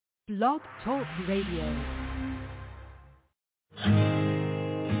Blog Talk Radio.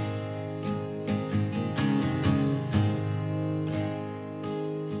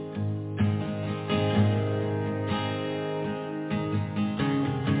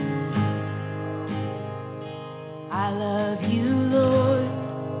 I love you, Lord,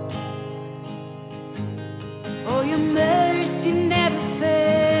 for your mercy never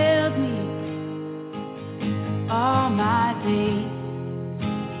failed me. All my days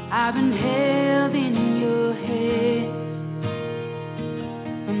I've been held in your hand.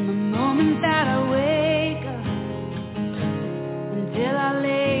 From the moment that I wake up until I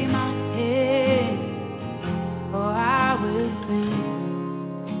lay my head, oh, I will sing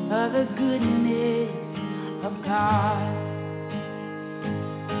of the goodness of God.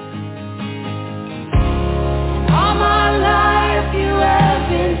 And all my life you have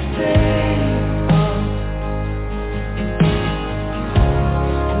been faithful.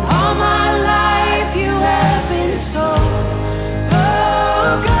 And all my life you have been so, so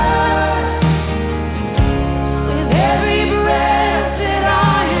good. With every breath that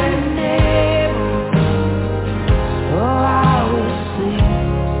I am able, oh, I will sing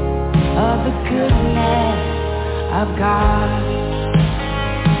of the goodness of God.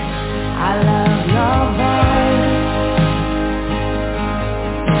 I love your voice.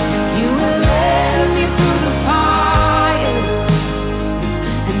 You will lead me through the fire,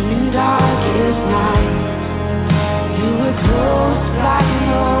 and in darkest night, you were close like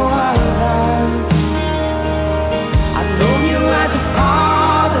no other. I've known you as a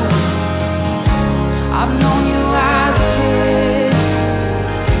father, I've known you as a friend,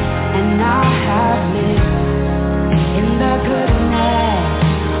 and I have lived in the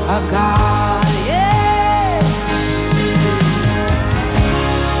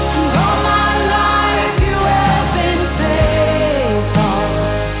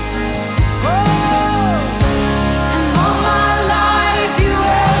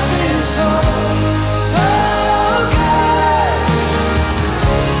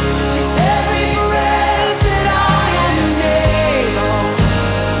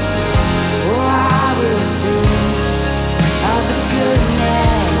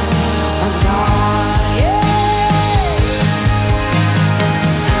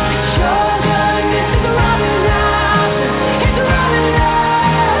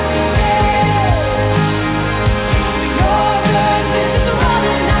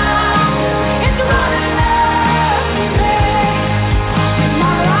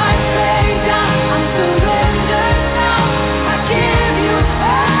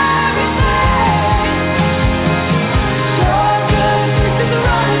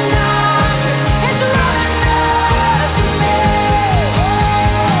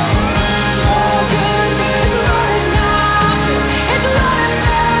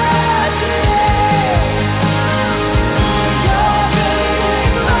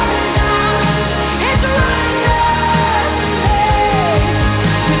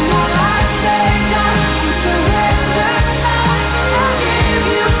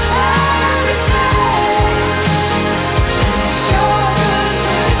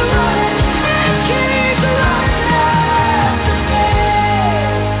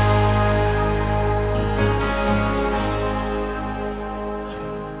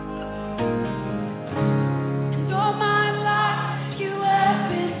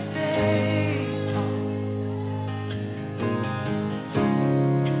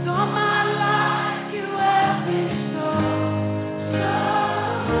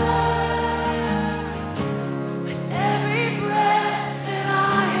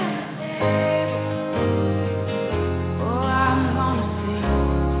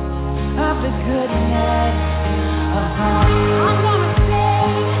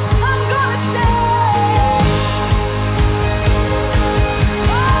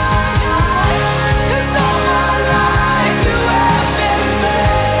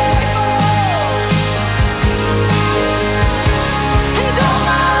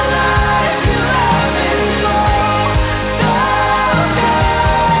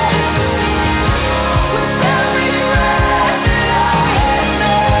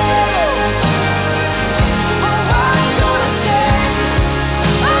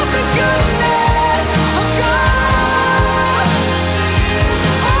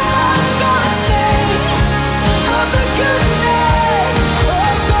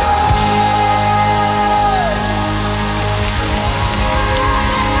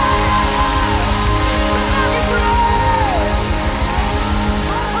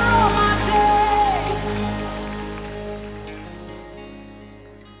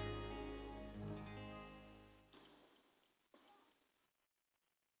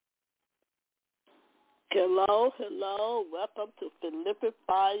Hello. Welcome to Philippians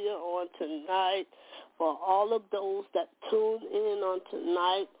Fire on tonight. For all of those that tune in on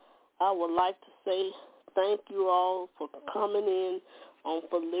tonight, I would like to say thank you all for coming in on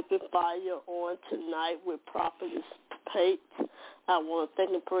Philippians Fire on tonight with Prophetess Pate. I want to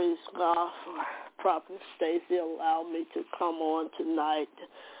thank and praise God for Prophetess Stacy allowing me to come on tonight.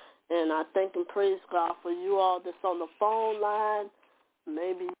 And I thank and praise God for you all that's on the phone line,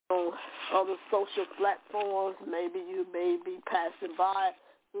 maybe on other social platforms, maybe you may be passing by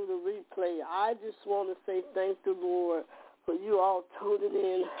through the replay. I just want to say thank the Lord for you all tuning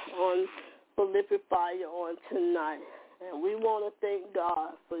in on Philippians Fire on tonight. And we want to thank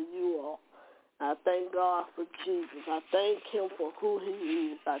God for you all. I thank God for Jesus. I thank him for who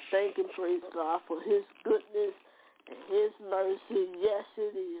he is. I thank and praise God for his goodness and his mercy. Yes,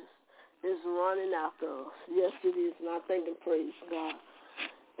 it is. It's running after us. Yes, it is. And I thank and praise God.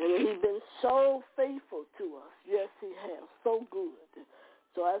 And he's been so faithful to us. Yes, he has. So good.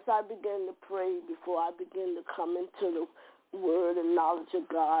 So as I begin to pray, before I begin to come into the word and knowledge of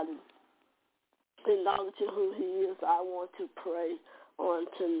God and acknowledging who he is, I want to pray on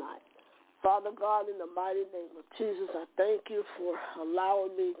tonight. Father God, in the mighty name of Jesus, I thank you for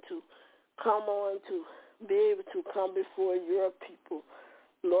allowing me to come on, to be able to come before your people,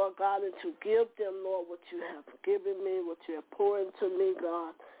 Lord God, and to give them, Lord, what you have given me, what you have poured into me,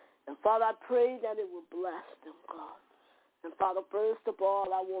 God. And Father, I pray that it will bless them, God. And Father, first of all,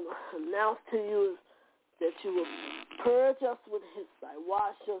 I want to announce to you that you will purge us with hyssop,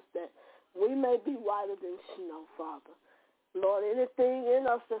 wash us that we may be whiter than snow, Father. Lord, anything in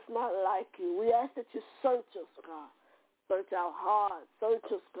us that's not like you, we ask that you search us, God. Search our hearts, search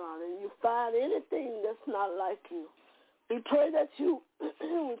us, God, and you find anything that's not like you. We pray that you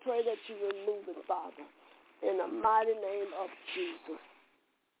remove it, Father, in the mighty name of Jesus.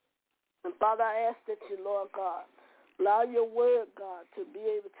 And Father, I ask that you, Lord God, allow your word, God, to be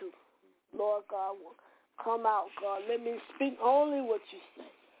able to, Lord God, come out, God. Let me speak only what you say.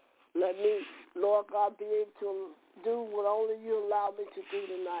 Let me, Lord God, be able to do what only you allow me to do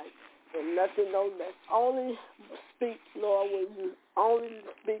tonight, and nothing no less. Only speak, Lord, when you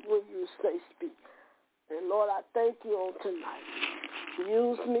say speak. And Lord, I thank you on tonight.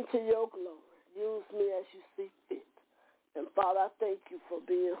 Use me to your glory. Use me as you see fit. And Father, I thank you for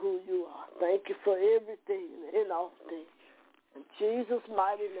being who you are. Thank you for everything and in all things. In Jesus'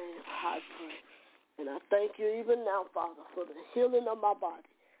 mighty name, I pray. And I thank you even now, Father, for the healing of my body.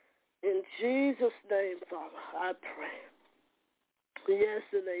 In Jesus' name, Father, I pray. Yes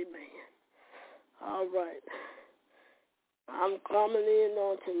and amen. All right. I'm coming in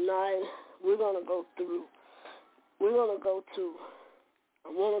on tonight. We're going to go to, I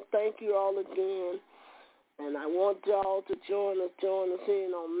want to thank you all again. And I want y'all to join us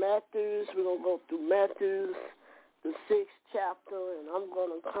in on Matthew. We're going to go through Matthew, the 6th chapter, and I'm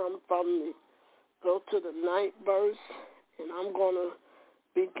going to go to the 9th verse, and I'm going to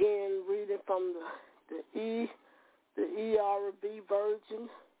begin reading from the ERV version,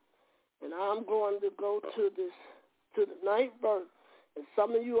 and I'm going to go to the 9th verse. And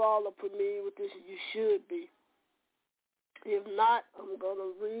some of you all are familiar with this, you should be. If not, I'm going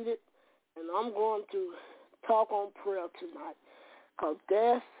to read it, and I'm going to talk on prayer tonight, because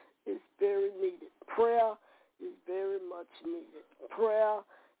that is very needed. Prayer is very much needed. Prayer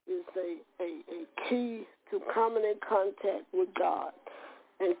is a key to coming in contact with God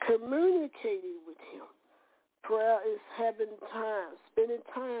and communicating with him. Prayer is having time, spending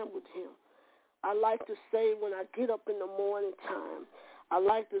time with him. I like to say when I get up in the morning time, I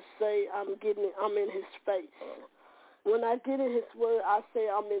like to say I'm in his face. When I get in his word, I say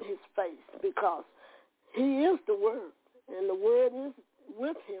I'm in his face, because he is the word, and the word is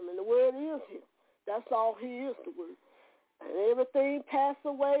with him, and the word is him. That's all he is, the word. And everything pass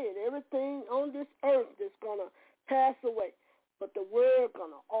away, and everything on this earth is going to pass away. But the word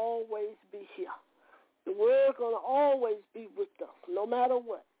going to always be here. The word going to always be with us, no matter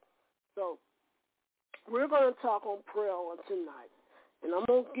what. So we're going to talk on prayer on tonight. And I'm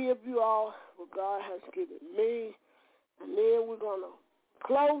going to give you all what God has given me, and then we're going to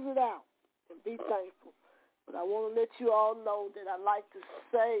close it out and be thankful. But I want to let you all know that I like to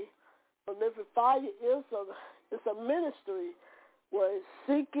say Philippians Fire is a ministry where it's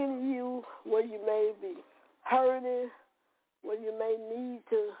seeking you where you may be hurting, where you may need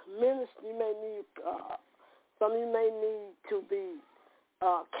to minister. You may need, some of you may need to be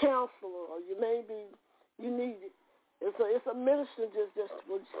counselor, or you need it. It's a ministry just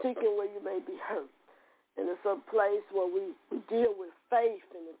seeking where you may be hurt. And it's a place where we deal with faith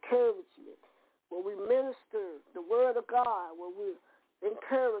and encouragement, where we minister the word of God, where we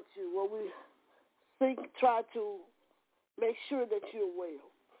encourage you, where we try to make sure that you're well.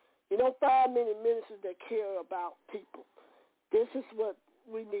 You don't find many ministers that care about people. This is what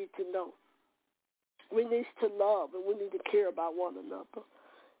we need to know. We need to love and we need to care about one another.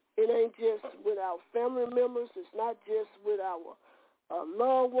 It ain't just with our family members. It's not just with our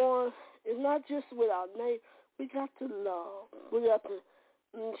loved ones. It's not just with our neighbors. We got to love. We got to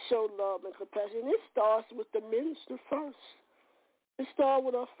show love and compassion. It starts with the minister first. It starts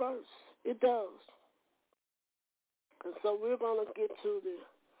with us first. It does. And so we're going to get to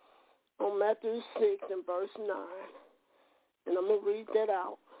on Matthew 6 and verse 9. And I'm going to read that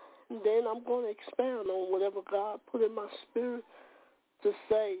out. And then I'm going to expound on whatever God put in my spirit to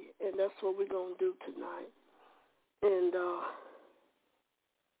say. And that's what we're going to do tonight. And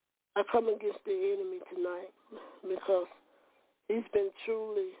I come against the enemy tonight because he's been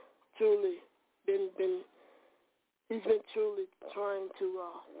truly trying to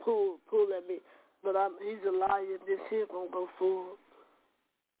pull at me. But he's a liar. This here going to go forward.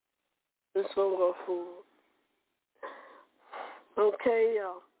 This going to go forward. Okay,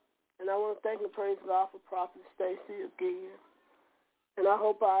 and I want to thank and praise God for Prophetess Stacy again. And I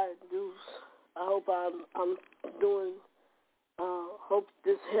hope I'm doing, hope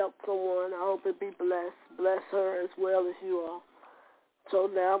this helped someone. I hope it be blessed. Bless her as well as you all. So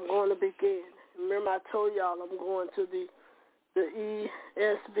now I'm going to begin. Remember I told y'all I'm going to the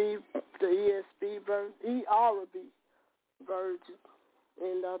ESV version, ERB version.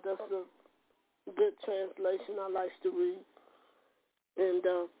 And that's a good translation I like to read. And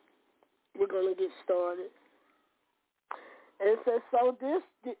we're going to get started. And it says, so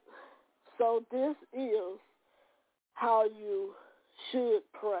this is how you should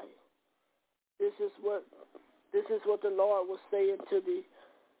pray. This is what the Lord was saying to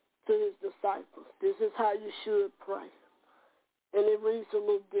his disciples. This is how you should pray. And it reads a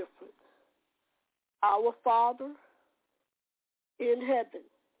little different. Our Father in heaven,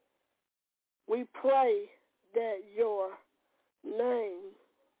 we pray that your name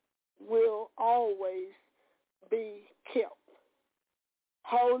will always be kept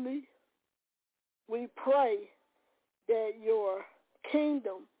holy. We pray that your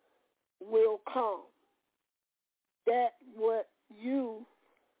kingdom will come, that what you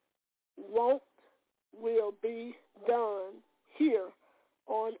want will be done here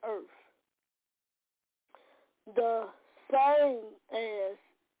on earth, the same as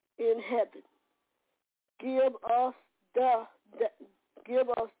in heaven. Give us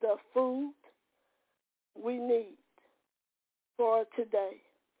the food we need for today.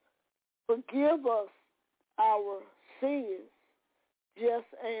 Forgive us our sins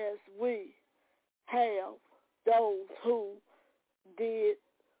just as we have those who did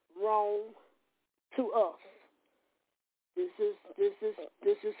wrong to us. This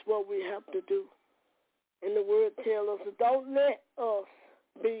is what we have to do. And the word tells us, don't let us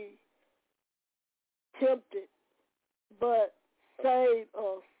be tempted, but save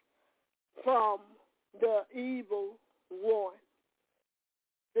us from the evil one.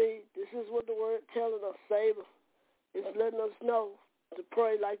 See, this is what the word telling us, save us. It's letting us know to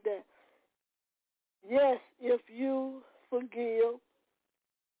pray like that. Yes, if you forgive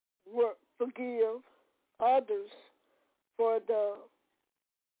others for the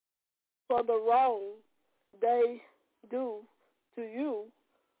wrong they do to you,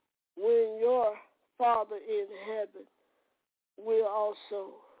 when your Father in heaven will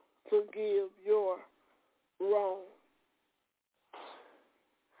also forgive your wrong.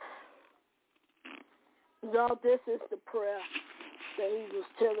 Now, this is the prayer that he was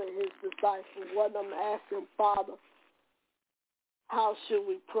telling his disciples. What I'm asking, Father, how should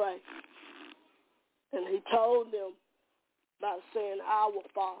we pray? And he told them by saying, our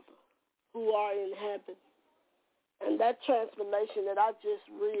Father, who are in heaven. And that translation that I just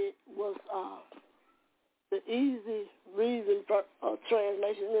read was the easy reason for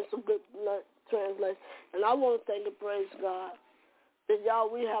translation. It's a good translation. And I want to thank and praise God that, y'all,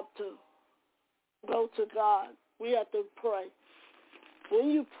 we have to go to God. We have to pray. When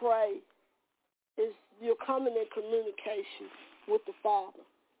you pray, you're coming in communication with the Father.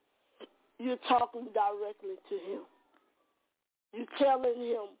 You're talking directly to him. You're telling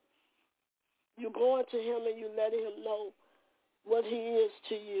him. You're going to him and you're letting him know what he is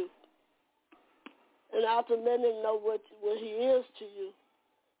to you. And after letting him know what he is to you,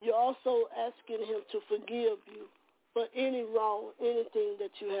 you're also asking him to forgive you for any wrong, anything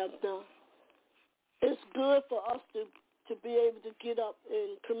that you have done. It's good for us to be able to get up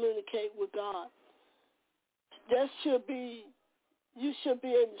and communicate with God. You should be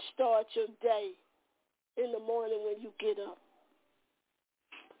able to start your day in the morning when you get up.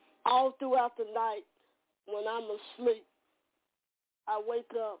 all throughout the night when I'm asleep, I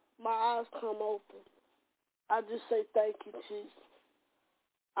wake up, my eyes come open. I just say, thank you, Jesus.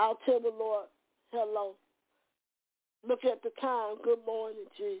 I'll tell the Lord, hello. Look at the time, good morning,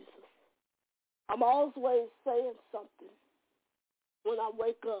 Jesus. I'm always saying something when I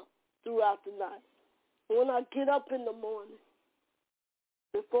wake up throughout the night. When I get up in the morning,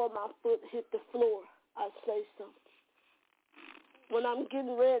 before my foot hit the floor, I say something. When I'm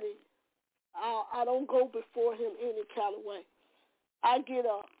getting ready, I don't go before him any kind of way. I get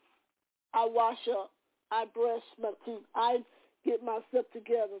up, I wash up, I brush my teeth, I get myself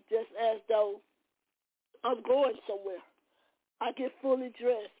together just as though I'm going somewhere. I get fully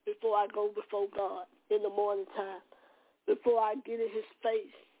dressed before I go before God in the morning time. Before I get in his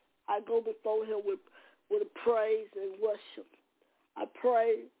face, I go before him with praise and worship. I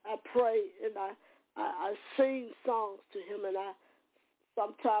pray, and I sing songs to him, and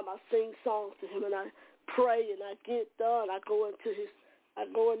sometimes I sing songs to him, and I pray, and I get done. I go into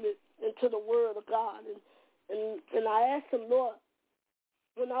the Word of God, and I ask him, Lord,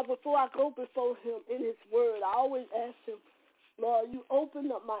 before I go before him in his Word, I always ask him, Lord, you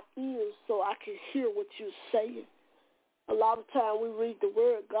open up my ears so I can hear what you're saying. A lot of time we read the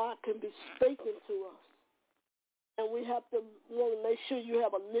Word, God can be speaking to us, and we have to want to make sure you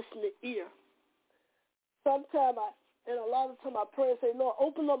have a listening ear. Sometimes and a lot of time I pray and say, Lord,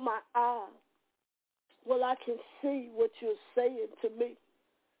 open up my eyes where I can see what you're saying to me.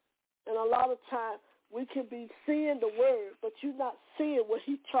 And a lot of times we can be seeing the Word, but you're not seeing what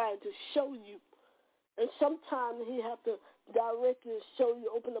he's trying to show you. And sometimes he have to direct you and show you,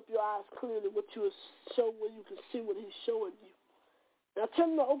 open up your eyes clearly, what you show where you can see what he's showing you. And I tell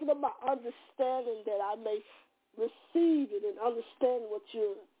him to open up my understanding that I may receive it and understand what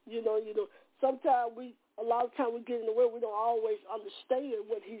you know. Sometimes a lot of time we get in the Word, we don't always understand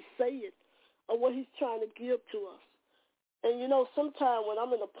what he's saying or what he's trying to give to us. And, sometimes when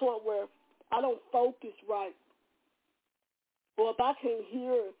I'm in a point where I don't focus right, or if I can't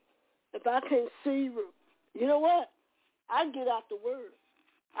hear, if I can't see, you know what? I get out the Word.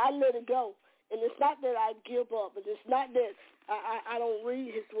 I let it go. And it's not that I give up, and it's not that I don't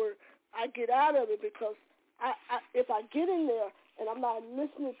read his Word. I get out of it because if I get in there and I'm not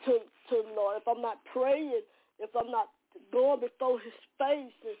listening to the Lord, if I'm not praying, if I'm not going before his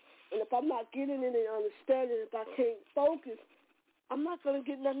face, and if I'm not getting any understanding, if I can't focus, I'm not going to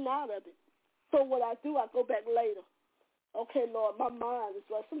get nothing out of it. So what I do, I go back later. Okay, Lord, my mind is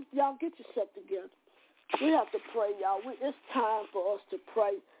like, y'all get yourself together. We have to pray, y'all. It's time for us to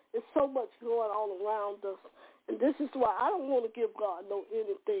pray. There's so much going on around us. And this is why I don't want to give God no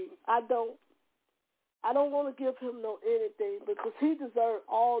anything. I don't want to give him no anything because he deserves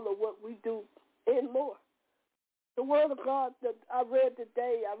all of what we do and more. The Word of God that I read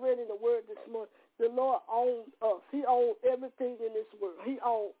today, I read in the Word this morning, the Lord owns us. He owns everything in this world. He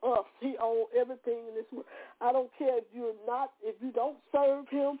owns us. He owns everything in this world. I don't care if you don't serve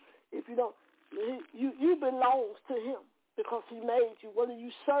him, if you don't, you belongs to him because he made you, whether you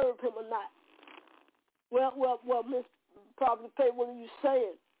serve him or not. Well, Miss Prophetess Pate, what are you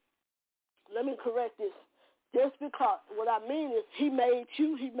saying? Let me correct this. Just because, what I mean is he made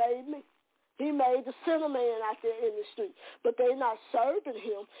you, he made me. He made the sinner man out there in the street. But they're not serving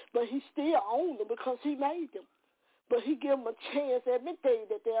him, but he still owns them because he made them. But he give them a chance every day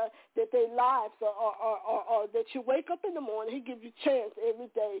that their lives are that you wake up in the morning, he gives you a chance every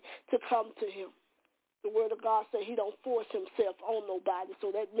day to come to him. The Word of God says he don't force himself on nobody,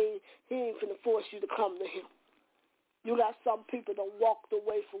 so that means he ain't finna force you to come to him. You got some people that walked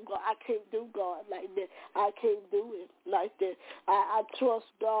away from God. I can't do God like that. I can't do it like that. I trust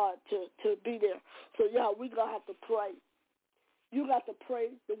God to be there. So, y'all, we going to have to pray. You got to pray.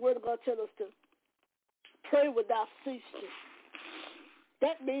 The Word of God tells us to pray without ceasing.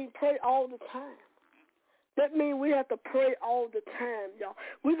 That means pray all the time. That means we have to pray all the time, y'all.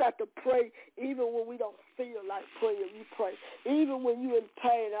 We got to pray even when we don't feel like praying. You pray. Even when you're in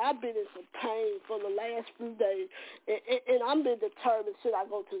pain. I've been in some pain for the last few days, and I'm been determined, should I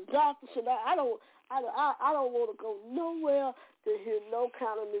go to the doctor? Should I don't want to go nowhere to hear no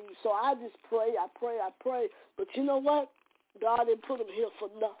kind of news. So I just pray, I pray. But you know what? God didn't put them here for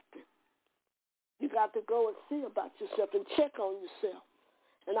nothing. You got to go and see about yourself and check on yourself.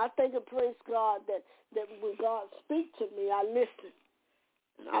 And I thank and praise God that when God speaks to me, I listen.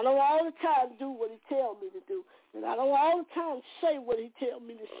 And I don't all the time do what he tells me to do. And I don't all the time say what he tells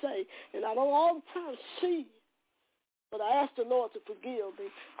me to say. And I don't all the time see. But I ask the Lord to forgive me.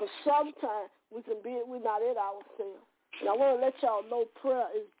 Because sometimes we're not at ourselves. And I want to let y'all know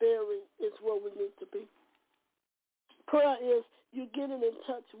prayer is where we need to be. Prayer is you're getting in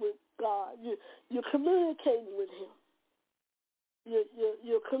touch with God. You're communicating with him.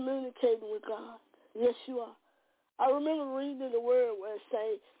 You're communicating with God. Yes, you are. I remember reading in the Word where it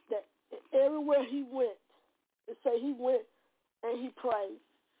say that everywhere he went, it say he went and he prayed.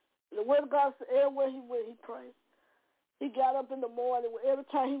 And the Word of God said everywhere he went, he prayed. He got up in the morning. Every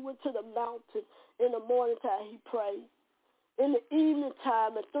time he went to the mountain, in the morning time, he prayed. In the evening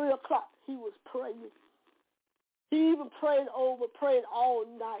time, at 3 o'clock, he was praying. He even prayed all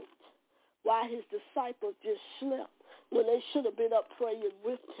night while his disciples just slept when they should have been up praying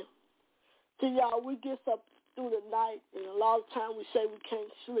with him. So, y'all, we get up through the night, and a lot of times we say we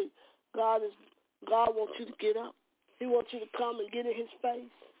can't sleep. God wants you to get up. He wants you to come and get in his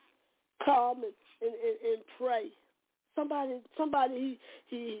face. Come and pray. Somebody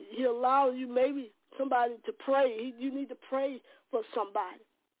he allows you, maybe somebody to pray. You need to pray for somebody.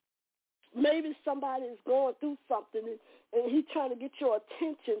 Maybe somebody is going through something and he's trying to get your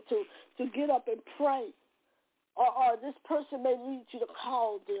attention to get up and pray. Or this person may need you to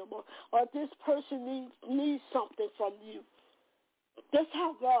call them, or this person needs something from you. That's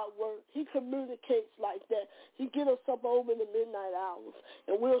how God works. He communicates like that. He get us up over in the midnight hours,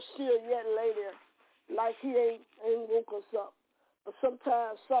 and we'll still yet lay there like he ain't woke us up. But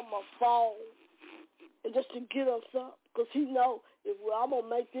sometimes something will fall, and just to get us up, because he know I'm going to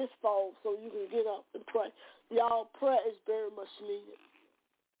make this fall so you can get up and pray. Y'all, prayer is very much needed.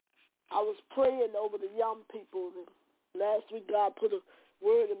 I was praying over the young people, and last week God put a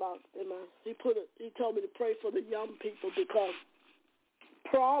word in my he told me to pray for the young people because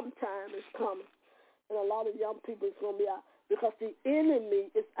prom time is coming, and a lot of young people is going to be out because the enemy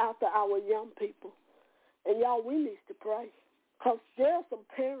is after our young people. And y'all, we need to pray because there are some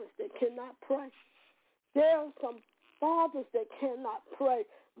parents that cannot pray. There are some fathers that cannot pray.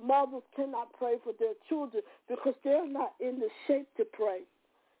 Mothers cannot pray for their children because they're not in the shape to pray.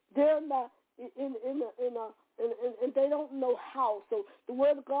 They're not and they don't know how. So the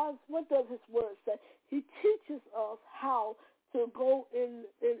Word of God, what does His Word say? He teaches us how to go in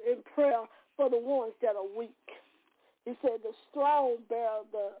prayer for the ones that are weak. He said the strong bear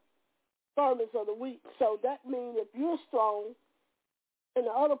the firmness of the weak. So that means if you're strong and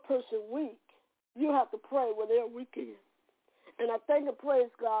the other person weak, you have to pray when they're weak in. And I thank and praise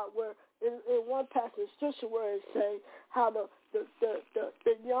God where in one passage of scripture where it say how the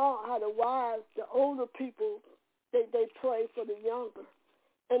young, how the wise, the older people, they pray for the younger,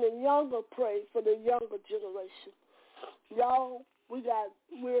 and the younger pray for the younger generation. Y'all,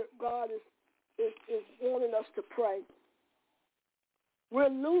 God is wanting us to pray.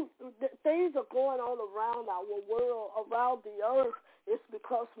 Things are going on around our world, around the earth. It's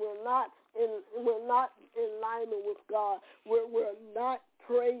because we're not in alignment with God. We're not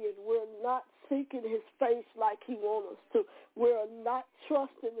praying. We're not seeking His face like He wants us to. We're not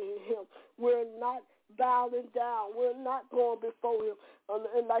trusting in Him. We're not bowing down. We're not going before Him.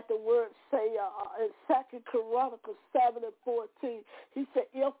 And like the words say in 2 Chronicles 7:14, He said,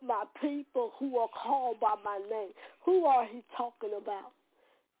 "If my people who are called by my name," who are He talking about?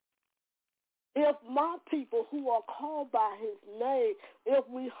 If my people who are called by His name, if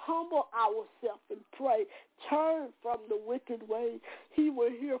we humble ourselves and pray, turn from the wicked ways, He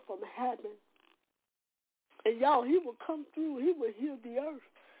will hear from heaven. And y'all, He will come through. He will heal the earth.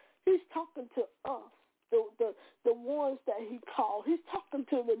 He's talking to us, the ones that He called. He's talking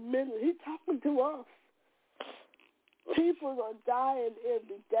to the men. He's talking to us. People are dying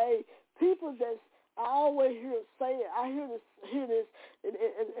every day. People I always hear say it. I hear this,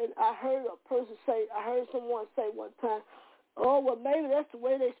 and I heard a person say, I heard someone say one time, "Oh, well, maybe that's the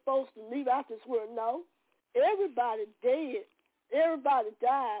way they're supposed to leave out this world." No, everybody dead, everybody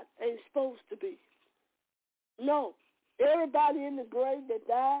died ain't supposed to be. No, everybody in the grave that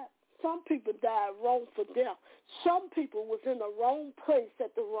died, some people died wrongful death. Some people was in the wrong place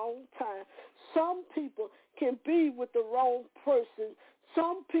at the wrong time. Some people can be with the wrong person.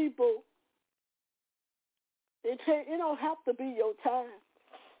 Some people, it don't have to be your time.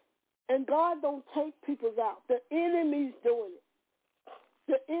 And God don't take people out. The enemy's doing it.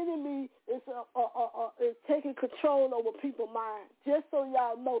 The enemy is taking control over people's minds. Just so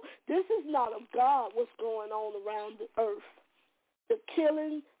y'all know, this is not of God what's going on around the earth. The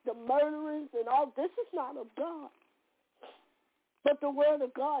killing, the murderings, and all, this is not of God. But the Word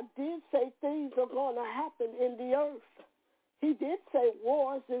of God did say things are going to happen in the earth. He did say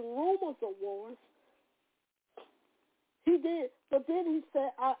wars and rumors of wars. He did. But then He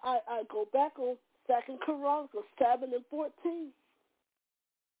said, I go back on 2 Chronicles 7:14.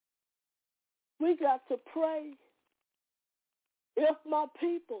 We got to pray. If my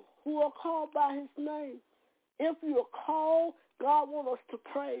people who are called by His name, If you're called, God wants us to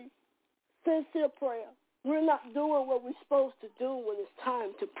pray sincere prayer. We're not doing what we're supposed to do when it's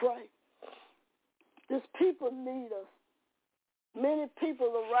time to pray. These people need us. Many people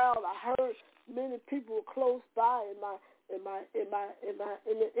around. I heard many people close by in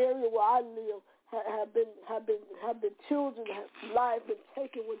the area where I live have been children life been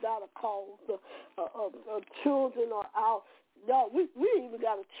taken without a cause. Children are out. No, we even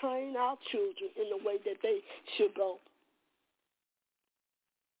got to train our children in the way that they should go.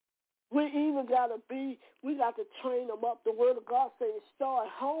 We got to train them up. The Word of God says, start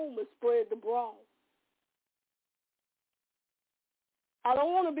home and spread the broad. I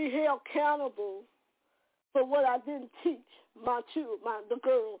don't want to be held accountable for what I didn't teach the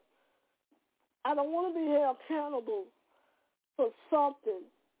girl. I don't want to be held accountable for something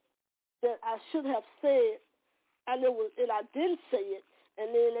that I should have said, and I didn't say it,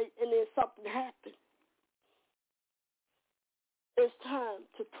 and then something happened. It's time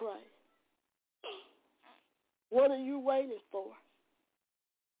to pray. What are you waiting for?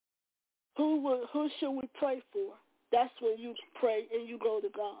 Who should we pray for? That's when you pray and you go to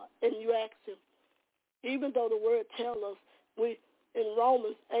God and you ask Him. Even though the Word tells us in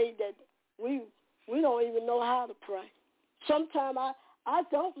Romans 8 that we don't even know how to pray. Sometimes I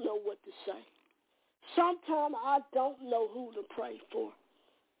don't know what to say. Sometimes I don't know who to pray for.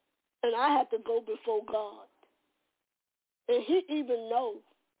 And I have to go before God. And He even knows.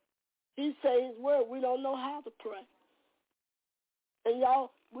 He says His Word, we don't know how to pray. And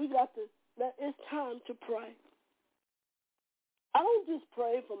y'all, it's time to pray. I don't just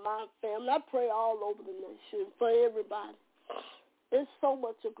pray for my family. I pray all over the nation, for everybody. There's so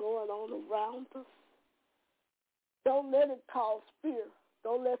much going on around us. Don't let it cause fear.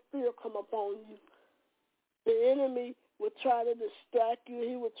 Don't let fear come upon you. The enemy will try to distract you.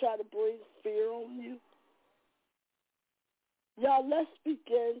 He will try to bring fear on you. Y'all, let's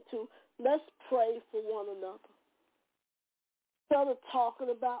pray for one another. Instead of talking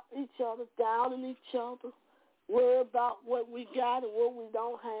about each other, downing each other, worry about what we got and what we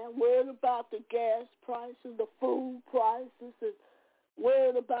don't have, worried about the gas prices, the food prices, and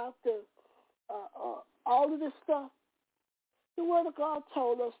worried about all of this stuff. The Word of God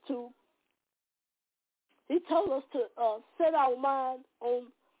told us to. He told us to set our mind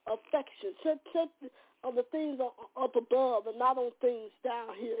on affection, set on the things up above and not on things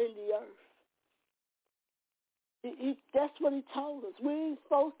down here in the earth. That's what He told us. We ain't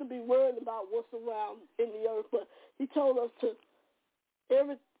supposed to be worried about what's around in the earth, but He told us to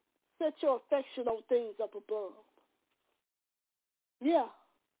set your affection on things up above. Yeah.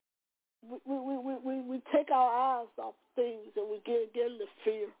 We take our eyes off things and we get into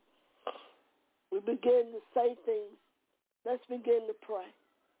fear. We begin to say things. Let's begin to pray.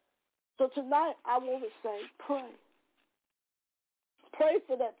 So tonight I want to say, pray. Pray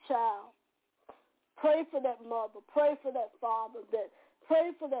for that child. Pray for that mother. Pray for that father.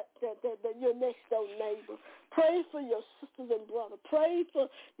 Pray for that your next door neighbor. Pray for your sisters and brothers. Pray for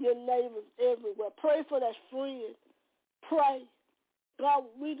your neighbors everywhere. Pray for that friend. Pray. God,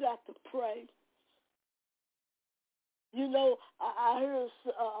 we got to pray. You know, I heard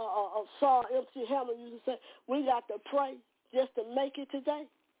a song MC Hammer used to say, we got to pray just to make it today.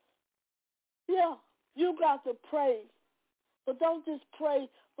 Yeah, you got to pray. But don't just pray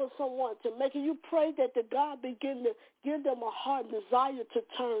for someone to make it. You pray that the God begin to give them a heart desire to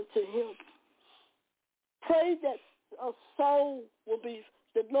turn to Him. Pray that a soul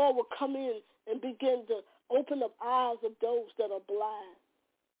the Lord will come in and begin to open up eyes of those that are blind.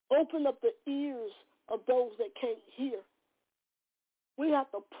 Open up the ears of those that can't hear. We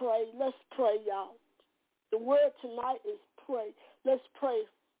have to pray. Let's pray, y'all. The word tonight is pray. Let's pray.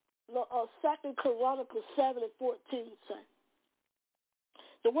 2 Chronicles 7:14 say.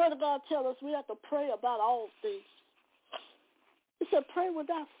 The Word of God tells us we have to pray about all things. It said pray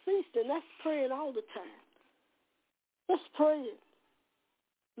without ceasing. That's praying all the time. Let's pray.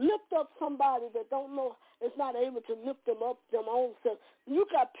 Lift up somebody that don't know, is not able to lift them up their own self. You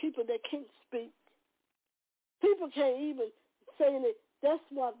got people that can't speak. People can't even say that. That's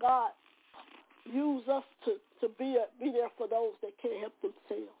why God used us to be there for those that can't help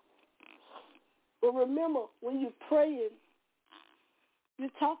themselves. But remember, when you're praying, you're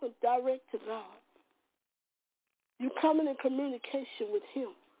talking direct to God. You're coming in communication with Him.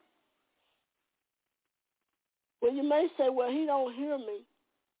 Well, you may say, well, He don't hear me.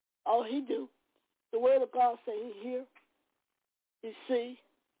 Oh, He do. The Word of God says He hear, He see,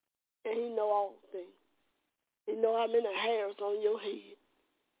 and He know all things. He know how many hairs on your head.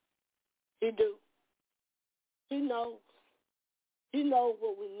 He do. He knows. He knows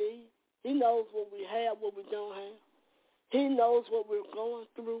what we need. He knows what we have, what we don't have. He knows what we're going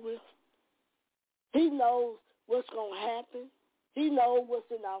through with. He knows what's going to happen. He knows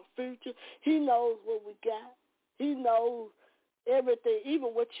what's in our future. He knows what we got. He knows everything, even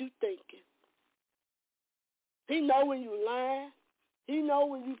what you're thinking. He knows when you're lying. He knows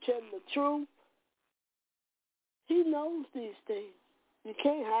when you're telling the truth. He knows these things. You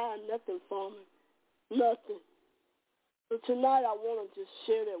can't hide nothing from him. Nothing. So tonight I want to just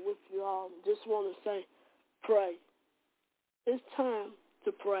share that with you all. Just want to say, pray. It's time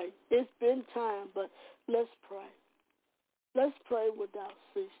to pray. It's been time, but let's pray. Let's pray without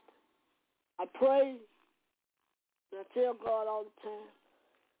ceasing. I pray, and I tell God all the time,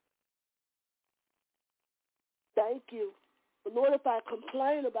 thank you. But Lord, if I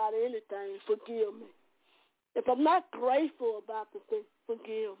complain about anything, forgive me. If I'm not grateful about the thing,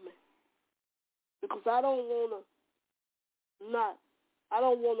 forgive me. Because I don't want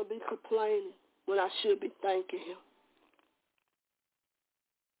to be complaining when I should be thanking him.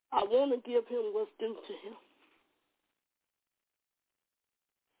 I want to give him what's due to him.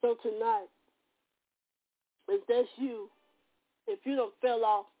 So tonight, if that's you, if you don't fell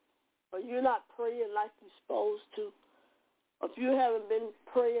off, or you're not praying like you're supposed to, or if you haven't been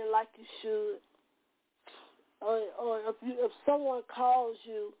praying like you should, or if someone calls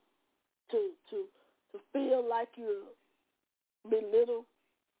you to feel like you're belittled,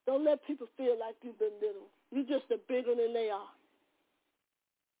 don't let people feel like you're belittled. You're just bigger than they are.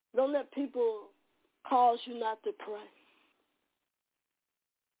 Don't let people cause you not to pray.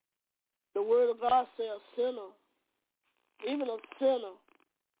 The Word of God says a sinner, even a sinner,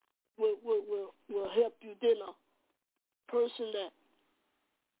 will help you than a person that's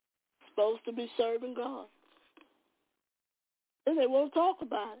supposed to be serving God. And they won't talk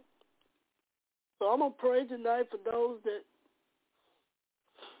about it. So I'm going to pray tonight for those that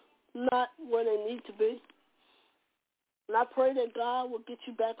not where they need to be. And I pray that God will get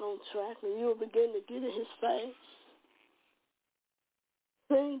you back on track and you will begin to get in his face.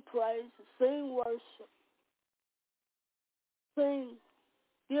 Sing praise, sing worship, sing.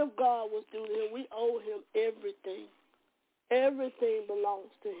 Give God what's due to him. We owe him everything. Everything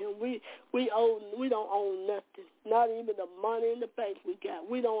belongs to him. We don't own nothing. Not even the money in the bank we got.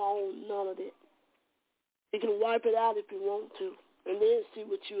 We don't own none of it. You can wipe it out if you want to, and then see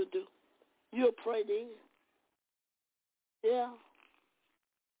what you'll do. You'll pray then. Yeah.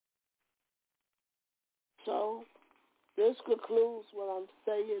 So this concludes what I'm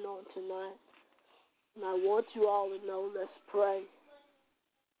saying on tonight. And I want you all to know, let's pray.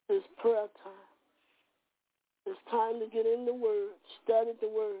 It's prayer time. It's time to get in the Word, study the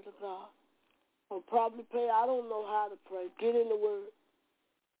Word of God. Or probably pray, I don't know how to pray. Get in the Word.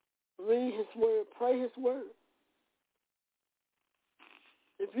 Read his Word. Pray his Word.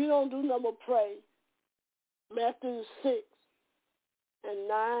 If you don't do nothing but pray, Matthew 6 and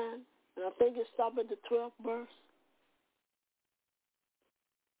 9, and I think it stopped at the 12th verse,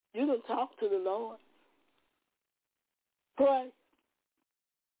 you can talk to the Lord. Pray.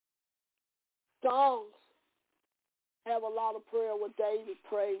 Songs have a lot of prayer where David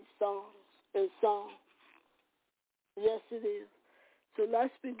prayed songs and songs. Yes, it is. So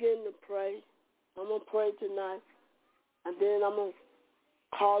let's begin to pray. I'm going to pray tonight, and then I'm going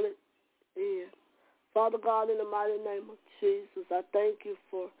to call it in. Father God, in the mighty name of Jesus, I thank you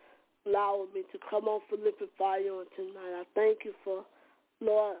for allowing me to come on for Liquid Fire on tonight. I thank you for,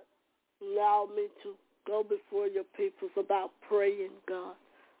 Lord, allowing me to go before your people about praying, God.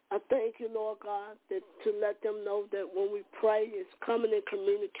 I thank you, Lord God, that to let them know that when we pray, it's coming in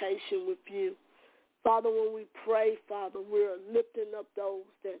communication with you. Father, when we pray, Father, we're lifting up those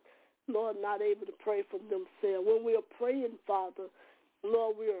that, Lord, not able to pray for themselves. When we are praying, Father,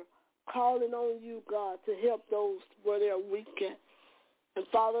 Lord, we are calling on you, God, to help those where they are weak at. And,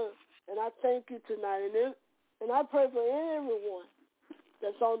 Father, and I thank you tonight. And I pray for everyone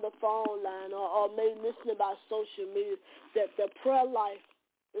that's on the phone line or maybe listening by social media, that their prayer life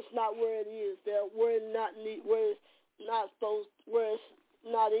is not where it is.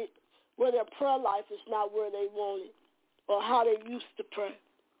 Where their prayer life is not where they want it or how they used to pray.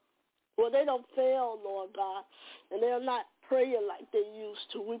 Well, they don't fail, Lord God, and they're not praying like they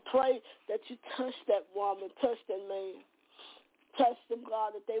used to. We pray that you touch that woman, touch that man, touch them,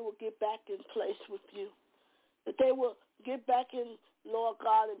 God, that they will get back in place with you, that they will get back in, Lord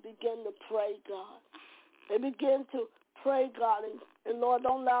God, and begin to pray, God. They begin to pray, God, and Lord,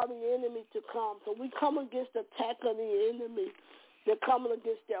 don't allow the enemy to come. So we come against the attack of the enemy. They're coming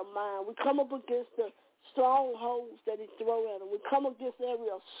against their mind. We come up against the strongholds that he throw at them. We come against every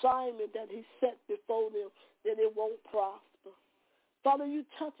assignment that he set before them, that it won't prosper. Father, you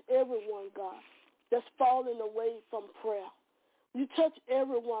touch everyone, God, that's falling away from prayer. You touch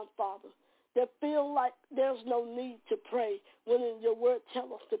everyone, Father, that feel like there's no need to pray when in your word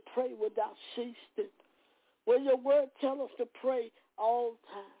tell us to pray without ceasing. When your word tell us to pray all the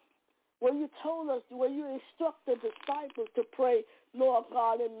time. When you told us, when you instruct the disciples to pray, Lord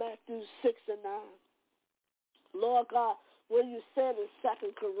God, in Matthew 6 and 9. Lord God, when you said in 2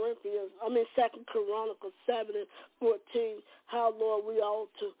 Chronicles 7 and 14, how, Lord, we ought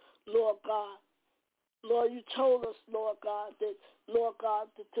to, Lord God. Lord, you told us, Lord God, that, Lord God,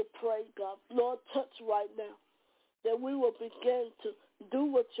 to pray, God. Lord, touch right now, that we will begin to do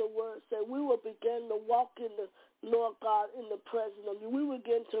what your word said. We will begin to walk in the, Lord God, in the presence of you. We will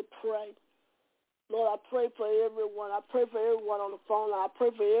begin to pray. Lord, I pray for everyone. I pray for everyone on the phone. I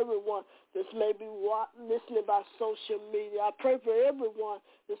pray for everyone that's maybe listening by social media. I pray for everyone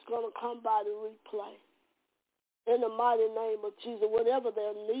that's going to come by the replay. In the mighty name of Jesus, whatever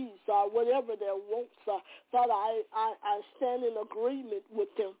their needs are, whatever their wants are, Father, I stand in agreement with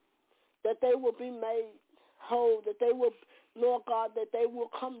them that they will be made whole, that they will, Lord God, that they will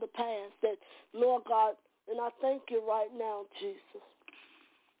come to pass, that, Lord God, and I thank you right now, Jesus.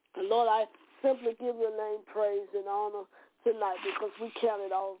 And Lord, I simply give your name praise and honor tonight because we count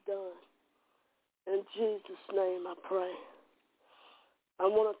it all done. In Jesus' name I pray. I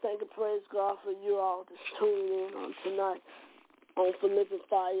want to thank and praise God for you all that's tuning in on tonight on For Living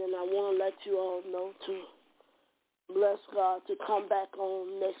Fire, and I want to let you all know to bless God to come back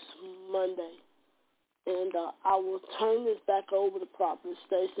on next Monday. And I will turn this back over to Prophetess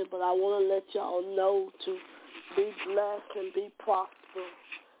Station, but I want to let y'all know to be blessed and be prosperous.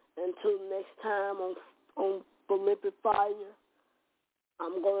 Until next time on For Living Fire,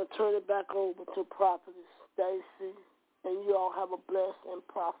 I'm going to turn it back over to Prophetess Stacy. And you all have a blessed and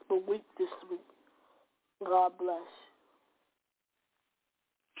prosperous week this week. God bless you.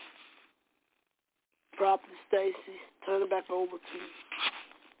 Prophet Stacy, turn it back over to you.